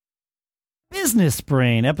Business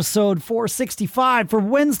Brain, episode 465 for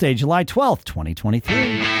Wednesday, July 12th,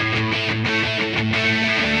 2023.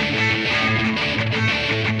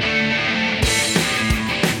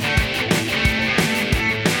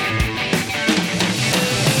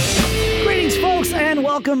 And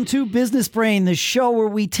welcome to Business Brain, the show where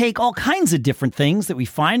we take all kinds of different things that we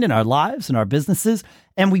find in our lives and our businesses,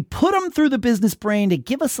 and we put them through the business brain to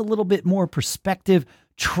give us a little bit more perspective,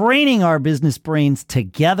 training our business brains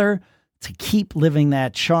together to keep living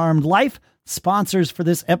that charmed life. Sponsors for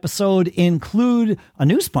this episode include a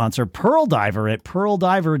new sponsor, Pearl Diver at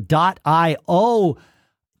pearldiver.io.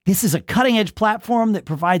 This is a cutting-edge platform that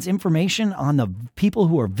provides information on the people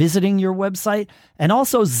who are visiting your website, and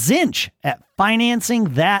also Zinch at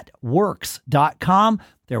financingthatworks.com.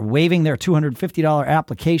 They're waiving their $250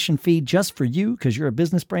 application fee just for you because you're a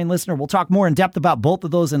Business Brain listener. We'll talk more in depth about both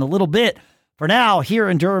of those in a little bit. For now, here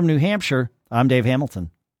in Durham, New Hampshire, I'm Dave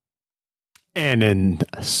Hamilton. And in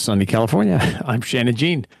sunny California, I'm Shannon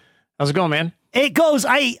Jean. How's it going, man? It goes.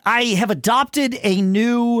 I have adopted a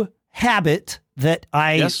new habit that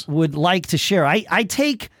I would like to share. I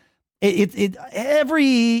take it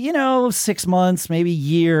every, 6 months, maybe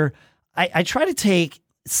year. I try to take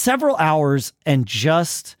several hours and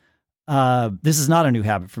just, this is not a new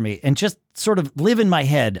habit for me, and just sort of live in my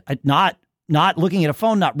head, not looking at a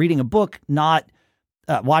phone, not reading a book, not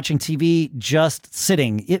watching TV, just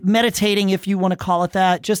sitting, meditating, if you want to call it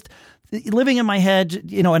that, just living in my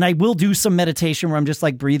head, and I will do some meditation where I'm just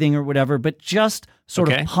like breathing or whatever, but just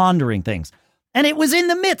sort of pondering things. And it was in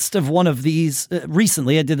the midst of one of these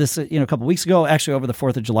recently. I did this, a couple weeks ago, actually over the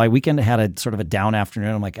 4th of July weekend. I had a sort of a down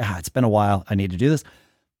afternoon. I'm like, it's been a while. I need to do this.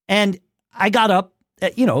 And I got up,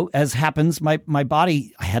 as happens, my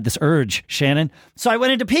body, I had this urge, Shannon. So I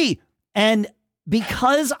went in to pee. And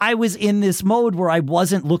because I was in this mode where I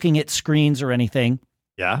wasn't looking at screens or anything,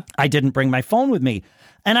 I didn't bring my phone with me.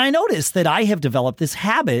 And I noticed that I have developed this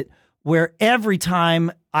habit where every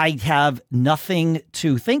time I have nothing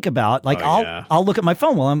to think about, like I'll look at my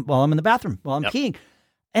phone while I'm in the bathroom, while I'm peeing.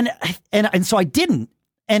 And so I didn't.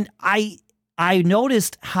 And I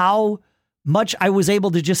noticed how much I was able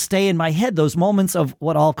to just stay in my head, those moments of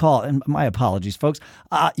what I'll call, and my apologies, folks,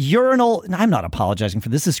 urinal, and I'm not apologizing for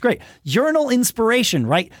this, is great. Urinal inspiration,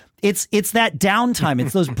 right? It's that downtime.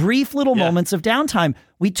 It's those brief little moments of downtime.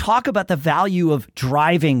 We talk about the value of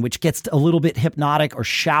driving, which gets a little bit hypnotic, or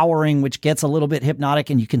showering, which gets a little bit hypnotic.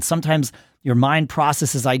 And you can sometimes, your mind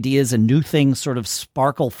processes ideas and new things sort of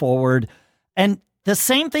sparkle forward. And the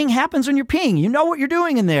same thing happens when you're peeing. You know what you're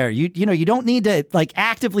doing in there. You don't need to like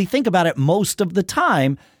actively think about it most of the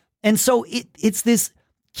time. And so it's this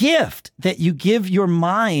gift that you give your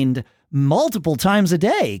mind multiple times a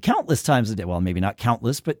day, countless times a day. Well, maybe not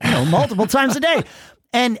countless, but multiple times a day.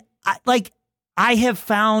 And I have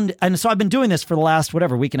found, and so I've been doing this for the last,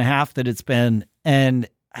 week and a half that it's been, and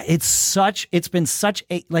it's been such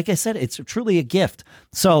a, like I said, it's truly a gift.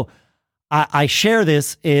 So I share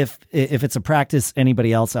this if it's a practice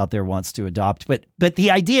anybody else out there wants to adopt, but the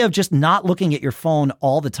idea of just not looking at your phone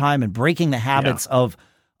all the time and breaking the habits of,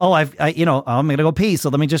 I'm going to go pee, so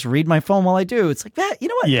let me just read my phone while I do. It's like that, you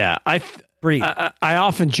know what? Yeah, breathe. I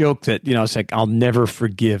often joke that, it's like I'll never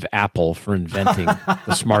forgive Apple for inventing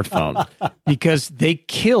the smartphone because they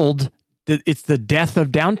killed it's the death of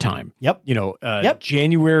downtime. Yep.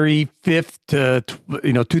 January 5th to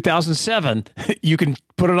 2007, you can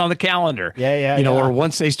put it on the calendar. Or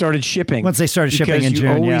once they started shipping. Once they started shipping in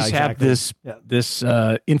June, you always have this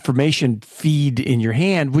information feed in your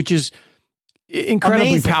hand, which is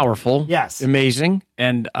incredibly powerful. Yes. Amazing.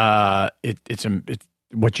 And it's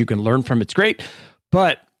what you can learn from it's great.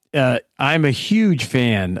 But I'm a huge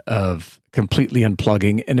fan of completely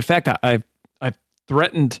unplugging. And in fact, I've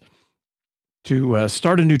threatened to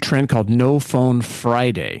start a new trend called No Phone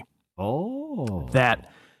Friday. Oh. That,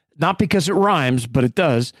 not because it rhymes, but it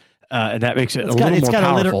does. And that makes it a little more powerful. It's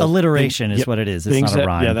got alliteration is what it is. It's not a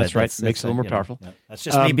rhyme. Yeah, that's right. Makes it a little more powerful. That's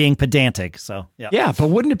just me being pedantic. So, yeah,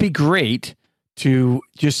 but wouldn't it be great to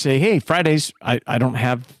just say, hey, Fridays, I don't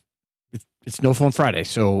have, it's No Phone Friday.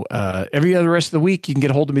 So every other rest of the week, you can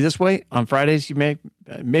get a hold of me this way. On Fridays,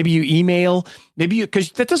 maybe you email,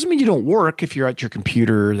 because that doesn't mean you don't work if you're at your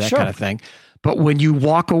computer, that kind of thing. But when you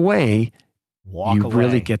walk away,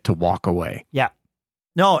 really get to walk away. Yeah.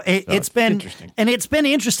 No, it's been interesting. And it's been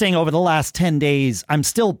interesting over the last 10 days. I'm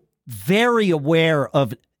still very aware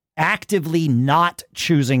of actively not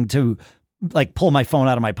choosing to like pull my phone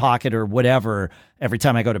out of my pocket or whatever every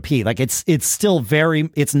time I go to pee. Like it's still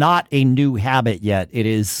it's not a new habit yet. It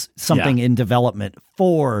is something in development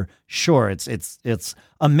for sure. It's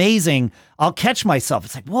amazing. I'll catch myself.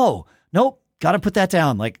 It's like, whoa, nope, got to put that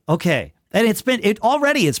down. Like, okay. And it's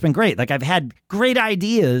been great. Like I've had great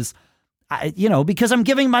ideas, because I'm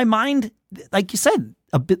giving my mind, like you said,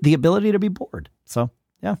 the ability to be bored. So,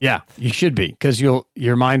 yeah. Yeah, you should be, because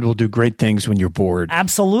your mind will do great things when you're bored.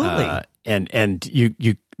 Absolutely. And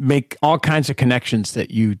you make all kinds of connections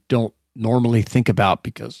that you don't normally think about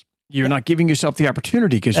because you're not giving yourself the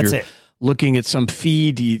opportunity because you're looking at some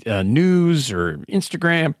feed, news or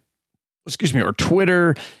Instagram, or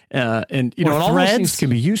Twitter, and all those things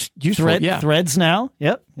can be useful. Threads now.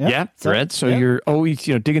 Yep. Threads. So you're always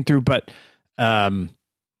digging through. But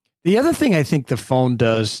the other thing I think the phone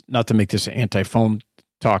does, not to make this anti-phone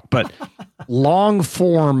talk, but long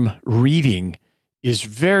form reading is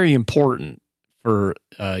very important for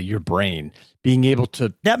your brain. Being able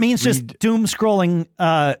to that means just doom scrolling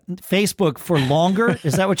Facebook for longer.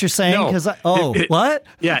 Is that what you're saying? No, what?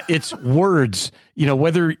 Yeah, it's words.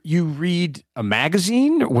 Whether you read a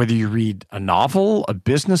magazine, whether you read a novel, a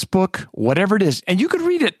business book, whatever it is, and you could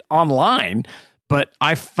read it online. But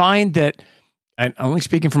I find that, I'm only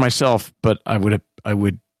speaking for myself, but I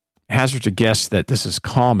would hazard to guess that this is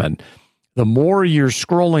common. The more you're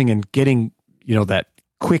scrolling and getting, that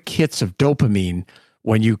quick hits of dopamine,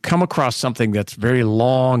 when you come across something that's very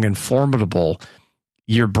long and formidable,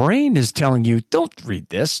 your brain is telling you, don't read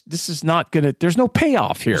this. This is not going to, there's no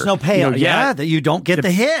payoff here. There's no payoff. That you don't get the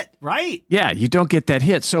hit, right? Yeah, you don't get that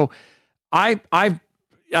hit. So I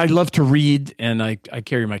love to read, and I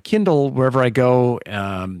carry my Kindle wherever I go,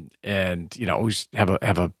 and always have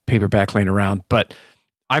a paperback laying around. But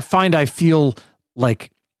I find I feel like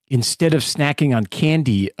instead of snacking on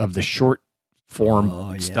candy of the short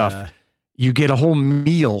form stuff, you get a whole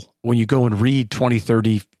meal when you go and read 20,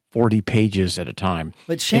 30, 40 pages at a time.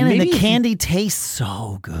 But Shannon, the candy tastes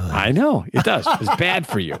so good. I know, it does. It's bad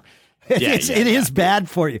for you. It is bad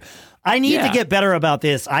for you. I need to get better about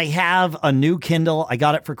this. I have a new Kindle. I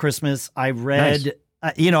got it for Christmas. I read,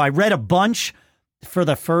 I read a bunch for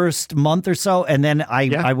the first month or so, and then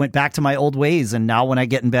I went back to my old ways. And now when I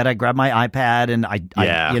get in bed, I grab my iPad, and I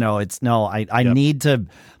need to,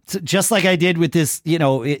 just like I did with this,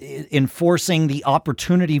 enforcing the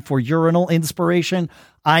opportunity for urinal inspiration.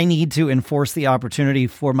 I need to enforce the opportunity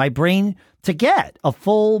for my brain to get a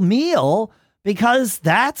full meal, because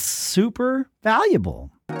that's super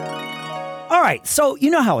valuable. All right, so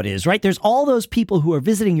you know how it is, right? There's all those people who are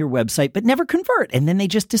visiting your website but never convert, and then they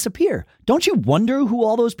just disappear. Don't you wonder who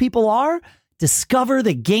all those people are? Discover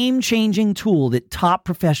the game-changing tool that top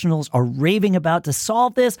professionals are raving about to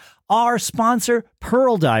solve this. Our sponsor,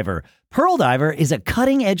 Pearl Diver. Pearl Diver is a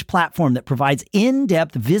cutting-edge platform that provides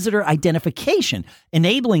in-depth visitor identification,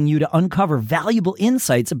 enabling you to uncover valuable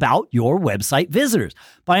insights about your website visitors.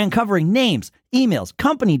 By uncovering names, emails,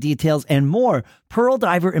 company details, and more, Pearl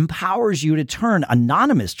Diver empowers you to turn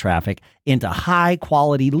anonymous traffic into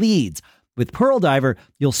high-quality leads. With Pearl Diver,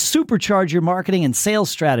 you'll supercharge your marketing and sales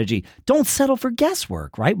strategy. Don't settle for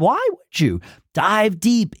guesswork, right? Why would you? Dive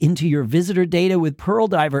deep into your visitor data with Pearl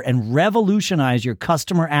Diver and revolutionize your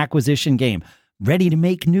customer acquisition game. Ready to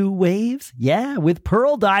make new waves? Yeah, with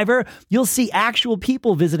Pearl Diver, you'll see actual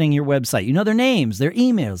people visiting your website. You know their names, their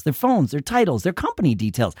emails, their phones, their titles, their company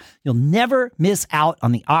details. You'll never miss out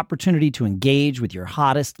on the opportunity to engage with your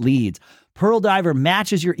hottest leads. Pearl Diver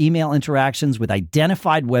matches your email interactions with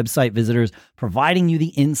identified website visitors, providing you the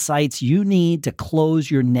insights you need to close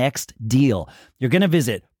your next deal. You're going to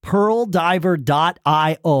visit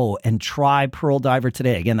pearldiver.io and try Pearl Diver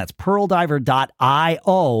today. Again, that's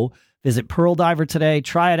pearldiver.io. Visit Pearl Diver today,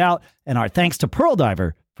 try it out, and our thanks to Pearl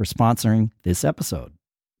Diver for sponsoring this episode.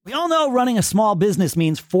 We all know running a small business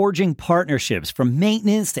means forging partnerships. From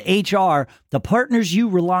maintenance to HR, the partners you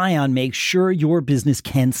rely on make sure your business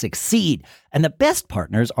can succeed. And the best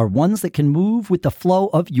partners are ones that can move with the flow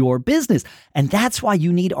of your business. And that's why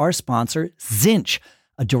you need our sponsor, Zinch,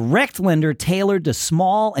 a direct lender tailored to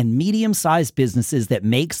small and medium-sized businesses that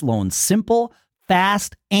makes loans simple,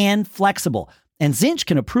 fast, and flexible. And Zinch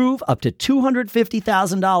can approve up to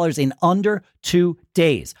 $250,000 in under 2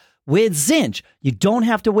 days. With Zinch, you don't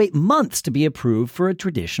have to wait months to be approved for a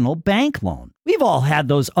traditional bank loan. We've all had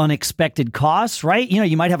those unexpected costs, right?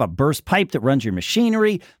 You might have a burst pipe that runs your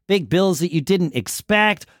machinery, big bills that you didn't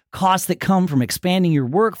expect, costs that come from expanding your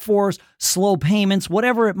workforce, slow payments,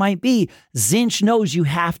 whatever it might be. Zinch knows you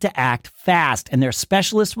have to act fast, and their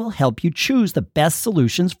specialists will help you choose the best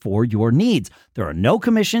solutions for your needs. There are no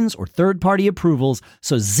commissions or third-party approvals,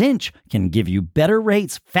 so Zinch can give you better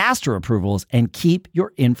rates, faster approvals, and keep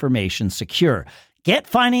your information secure. Get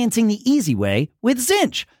financing the easy way with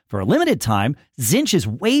Zinch. For a limited time, Zinch is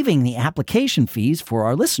waiving the application fees for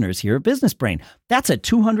our listeners here at Business Brain. That's a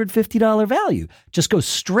 $250 value. Just go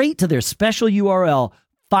straight to their special URL,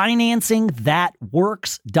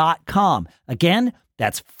 financingthatworks.com. Again,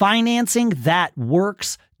 that's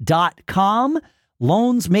financingthatworks.com.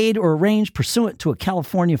 Loans made or arranged pursuant to a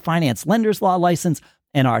California finance lender's law license.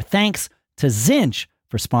 And our thanks to Zinch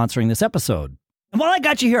for sponsoring this episode. And while I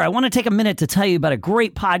got you here, I want to take a minute to tell you about a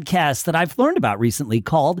great podcast that I've learned about recently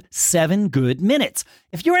called 7 Good Minutes.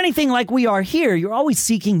 If you're anything like we are here, you're always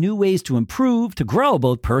seeking new ways to improve, to grow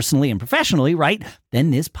both personally and professionally, right?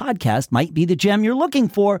 Then this podcast might be the gem you're looking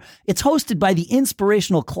for. It's hosted by the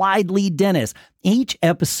inspirational Clyde Lee Dennis. Each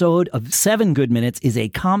episode of 7 Good Minutes is a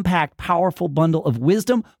compact, powerful bundle of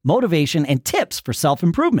wisdom, motivation, and tips for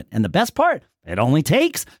self-improvement. And the best part, it only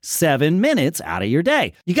takes 7 minutes out of your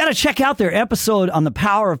day. You got to check out their episode on the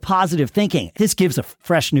power of positive thinking. This gives a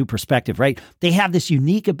fresh new perspective, right? They have this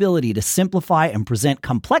unique ability to simplify and present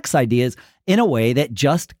complex ideas in a way that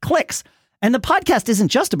just clicks. And the podcast isn't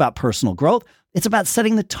just about personal growth. It's about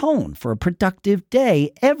setting the tone for a productive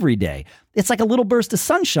day every day. It's like a little burst of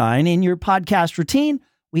sunshine in your podcast routine.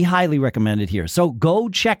 We highly recommend it here. So go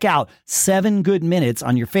check out 7 Good Minutes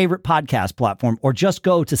on your favorite podcast platform, or just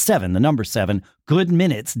go to 7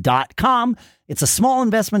 goodminutes.com. It's a small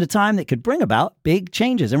investment of time that could bring about big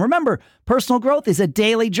changes. And remember, personal growth is a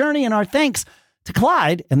daily journey, and our thanks to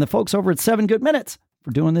Clyde and the folks over at 7 Good Minutes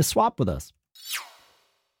for doing this swap with us.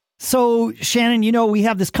 So, Shannon, you know, we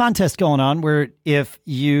have this contest going on where if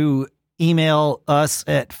you email us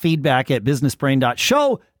at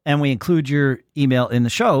feedback@businessbrain.show, and we include your email in the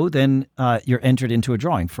show, then you're entered into a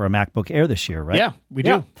drawing for a MacBook Air this year, right? Yeah, we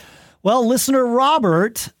do. Well, listener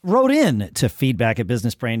Robert wrote in to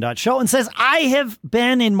feedback@businessbrain.show and says, I have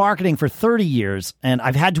been in marketing for 30 years, and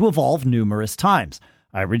I've had to evolve numerous times.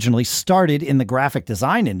 I originally started in the graphic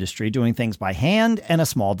design industry doing things by hand and a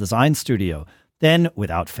small design studio. Then,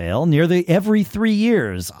 without fail, nearly every 3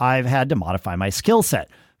 years, I've had to modify my skill set.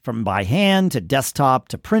 From by hand to desktop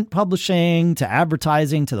to print publishing to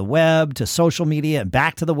advertising to the web to social media and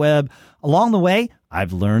back to the web. Along the way,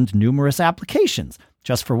 I've learned numerous applications.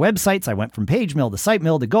 Just for websites, I went from PageMill to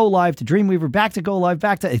SiteMill to GoLive to Dreamweaver, back to GoLive,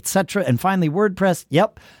 back to etc. And finally WordPress.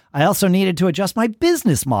 Yep. I also needed to adjust my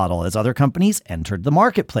business model as other companies entered the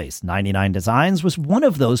marketplace. 99 Designs was one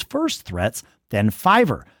of those first threats, then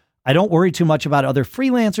Fiverr. I don't worry too much about other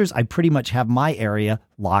freelancers. I pretty much have my area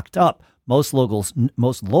locked up. Most locals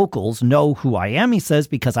know who I am, he says,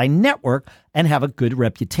 because I network and have a good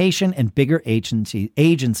reputation, and bigger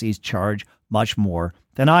agencies charge much more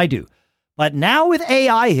than I do. But now with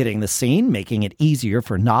AI hitting the scene, making it easier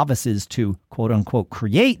for novices to quote unquote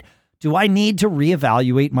create, do I need to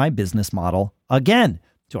reevaluate my business model again?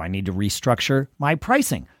 Do I need to restructure my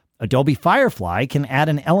pricing? Adobe Firefly can add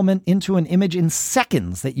an element into an image in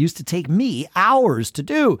seconds that used to take me hours to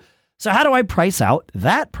do. So how do I price out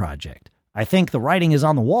that project? I think the writing is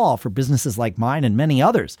on the wall for businesses like mine and many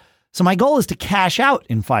others. So my goal is to cash out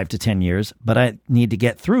in 5 to 10 years, but I need to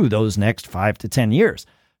get through those next 5 to 10 years.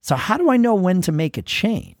 So how do I know when to make a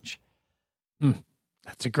change?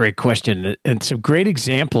 That's a great question, and some great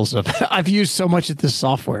examples of. I've used so much of this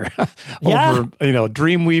software over,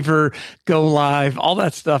 Dreamweaver, GoLive, all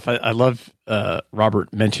that stuff. I love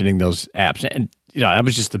Robert mentioning those apps, and I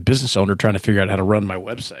was just a business owner trying to figure out how to run my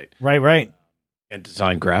website, right, and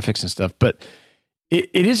design graphics and stuff. But it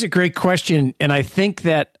is a great question, and I think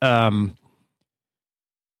that often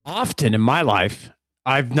in my life,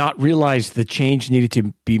 I've not realized the change needed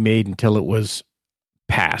to be made until it was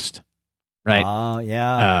past. Right. Oh,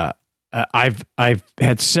 yeah. I've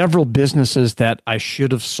had several businesses that I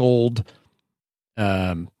should have sold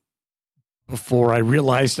before I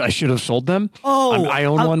realized I should have sold them. Oh, I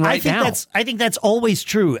own one right now. I think that's always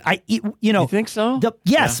true. You think so?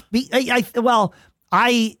 Yes. Yeah.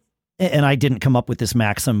 I didn't come up with this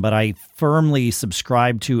maxim, but I firmly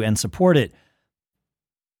subscribe to and support it.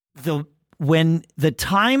 When the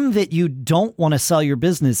time that you don't want to sell your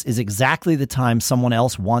business is exactly the time someone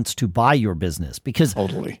else wants to buy your business. Because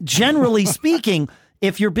generally speaking,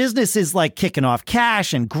 if your business is like kicking off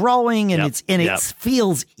cash and growing and it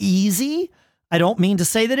feels easy, I don't mean to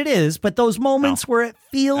say that it is, but those moments where it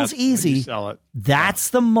feels easy, that's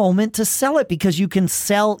the moment to sell it, because you can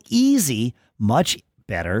sell easy much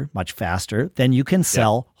better, much faster than you can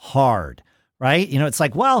sell hard. Right? It's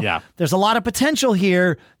like, there's a lot of potential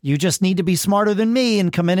here. You just need to be smarter than me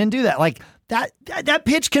and come in and do that. Like that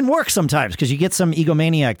pitch can work sometimes because you get some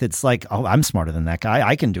egomaniac that's like, oh, I'm smarter than that guy.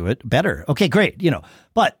 I can do it better. Okay, great.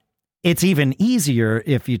 But it's even easier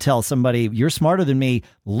if you tell somebody, you're smarter than me.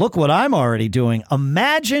 Look what I'm already doing.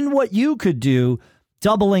 Imagine what you could do,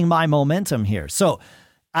 doubling my momentum here. So,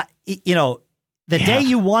 the day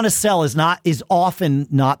you want to sell is often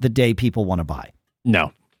not the day people want to buy.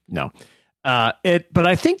 No. But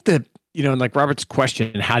I think that, like Robert's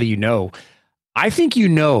question, how do you know? I think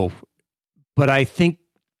but I think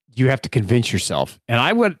you have to convince yourself. And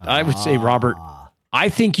I would say, Robert, I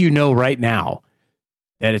think right now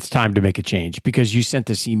that it's time to make a change because you sent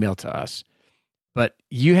this email to us. But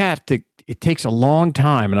it takes a long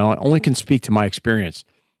time, and I only can speak to my experience,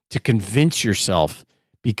 to convince yourself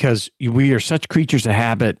because we are such creatures of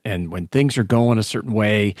habit. And when things are going a certain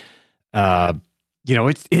way, it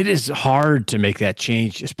is hard to make that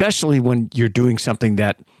change, especially when you're doing something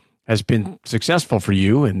that has been successful for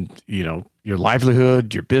you and, your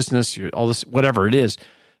livelihood, your business, all this, whatever it is.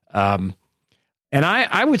 And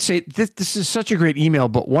I would say this is such a great email,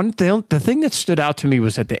 but the thing that stood out to me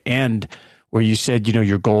was at the end where you said,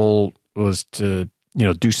 your goal was to,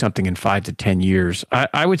 do something in 5 to 10 years.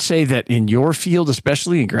 I would say that in your field,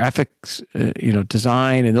 especially in graphics,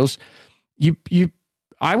 design and those,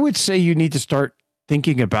 I would say you need to start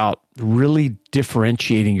thinking about really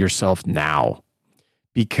differentiating yourself now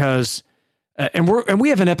because, and we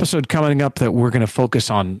have an episode coming up that we're going to focus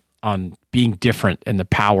on being different and the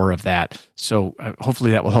power of that. So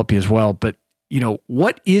hopefully that will help you as well. But,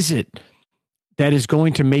 what is it that is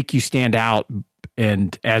going to make you stand out?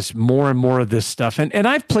 And as more and more of this stuff, and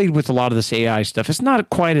I've played with a lot of this AI stuff, it's not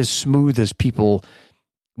quite as smooth as people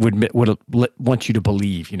would want you to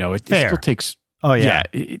believe. It still takes. Oh yeah,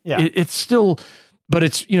 it's still, but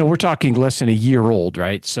it's we're talking less than a year old,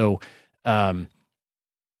 right? So, I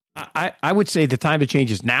would say the time to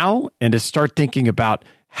change is now, and to start thinking about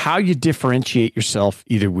how you differentiate yourself,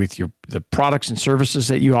 either with the products and services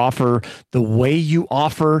that you offer, the way you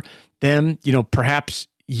offer them. Perhaps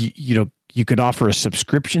you could offer a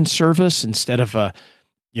subscription service instead of a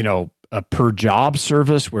per job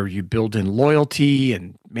service where you build in loyalty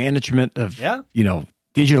and management of,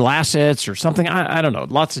 digital assets or something. I don't know,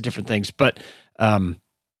 lots of different things, but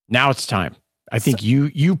now it's time. I think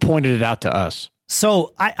you pointed it out to us.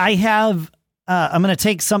 So I have, I'm going to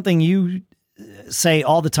take something you say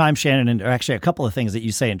all the time, Shannon, and actually a couple of things that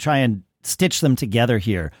you say and try and stitch them together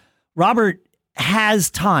here. Robert has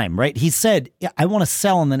time, right? He said, I want to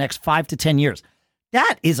sell in the next 5 to 10 years.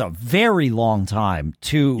 That is a very long time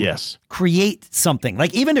to create something,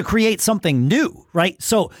 like even to create something new, right?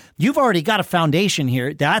 So you've already got a foundation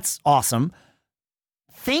here. That's awesome.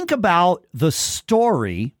 Think about the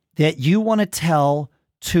story that you want to tell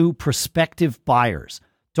to prospective buyers.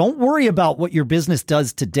 Don't worry about what your business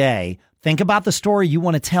does today. Think about the story you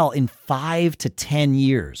want to tell in 5 to 10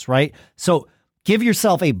 years, right? So give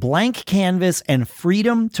yourself a blank canvas and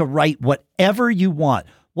freedom to write whatever you want.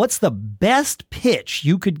 What's the best pitch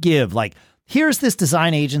you could give? Like, here's this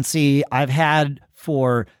design agency I've had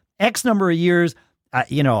for X number of years.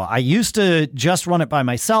 I used to just run it by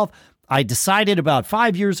myself. I decided about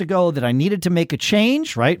 5 years ago that I needed to make a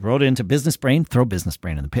change, right? Wrote it into Business Brain, throw Business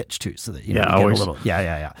Brain in the pitch too. So that, you get a little,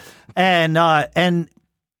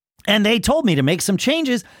 And they told me to make some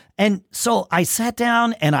changes. And so I sat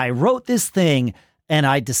down and I wrote this thing and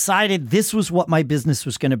I decided this was what my business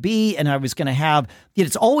was going to be. And I was going to have,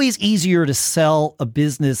 it's always easier to sell a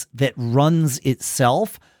business that runs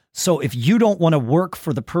itself. So if you don't want to work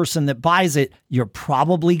for the person that buys it, you're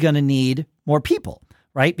probably going to need more people,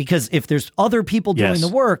 right? Because if there's other people doing the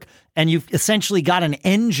work and you've essentially got an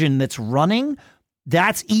engine that's running,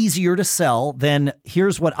 that's easier to sell than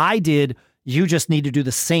here's what I did. You just need to do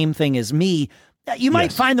the same thing as me. You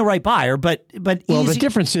might find the right buyer, but the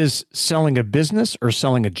difference is selling a business or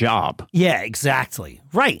selling a job. Yeah, exactly.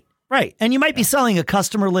 Right. And you might be selling a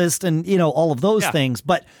customer list and all of those things,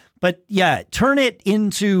 but turn it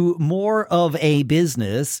into more of a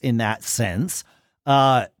business in that sense.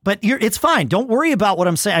 But it's fine. Don't worry about what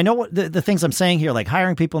I'm saying. I know what the things I'm saying here, like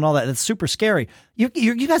hiring people and all that. That's super scary.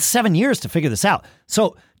 You got 7 years to figure this out.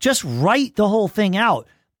 So just write the whole thing out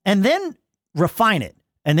and then refine it.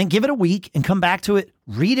 And then give it a week and come back to it,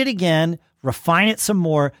 read it again, refine it some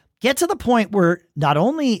more, get to the point where not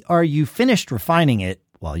only are you finished refining it,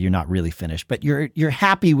 well, you're not really finished, but you're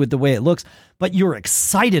happy with the way it looks, but you're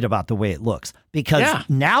excited about the way it looks. Because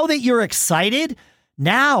now that you're excited,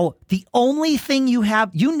 now the only thing you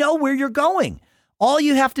have, where you're going. All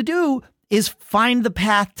you have to do is find the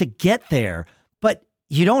path to get there. But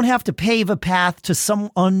you don't have to pave a path to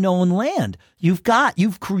some unknown land. You've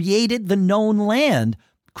created the known land.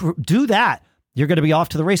 Do that. You're going to be off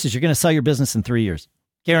to the races. You're going to sell your business in 3 years.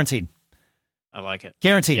 Guaranteed. I like it.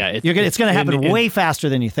 Guaranteed. Yeah, it's going to happen way faster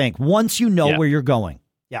than you think once you know where you're going.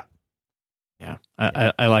 Yeah. Yeah.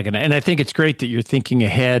 I like it. And I think it's great that you're thinking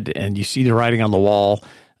ahead and you see the writing on the wall.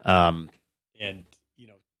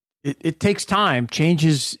 It takes time. Change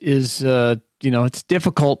is it's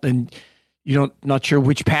difficult and not sure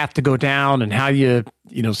which path to go down and how you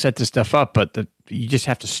set this stuff up, but you just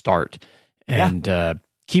have to start and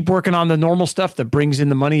keep working on the normal stuff that brings in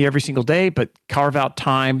the money every single day, but carve out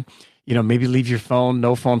time, maybe leave your phone,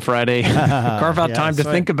 no phone Friday, carve out time to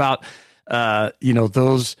think about,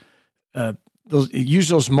 use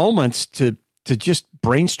those moments to just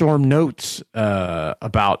brainstorm notes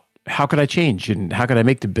about how could I change and how could I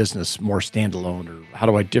make the business more standalone, or how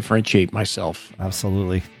do I differentiate myself?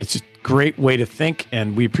 Absolutely. It's a great way to think,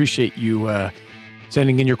 and we appreciate you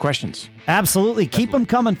sending in your questions. Absolutely. Keep them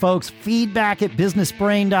coming, folks.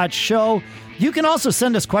 feedback@businessbrain.show. You can also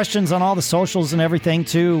send us questions on all the socials and everything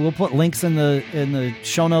too. We'll put links in the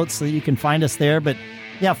show notes so that you can find us there. But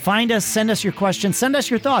yeah, find us, send us your questions, send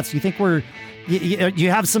us your thoughts. You think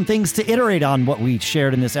you have some things to iterate on what we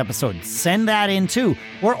shared in this episode, send that in too.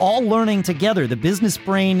 We're all learning together. The Business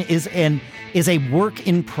Brain is a work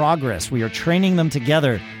in progress. We are training them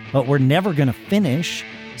together, but we're never going to finish.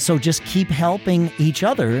 So just keep helping each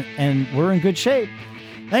other, and we're in good shape.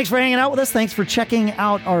 Thanks for hanging out with us. Thanks for checking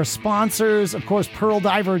out our sponsors. Of course,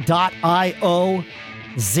 pearldiver.io,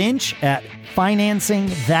 Zinch at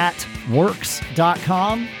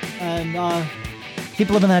financingthatworks.com. And keep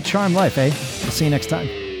living that charmed life, eh? We'll see you next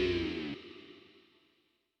time.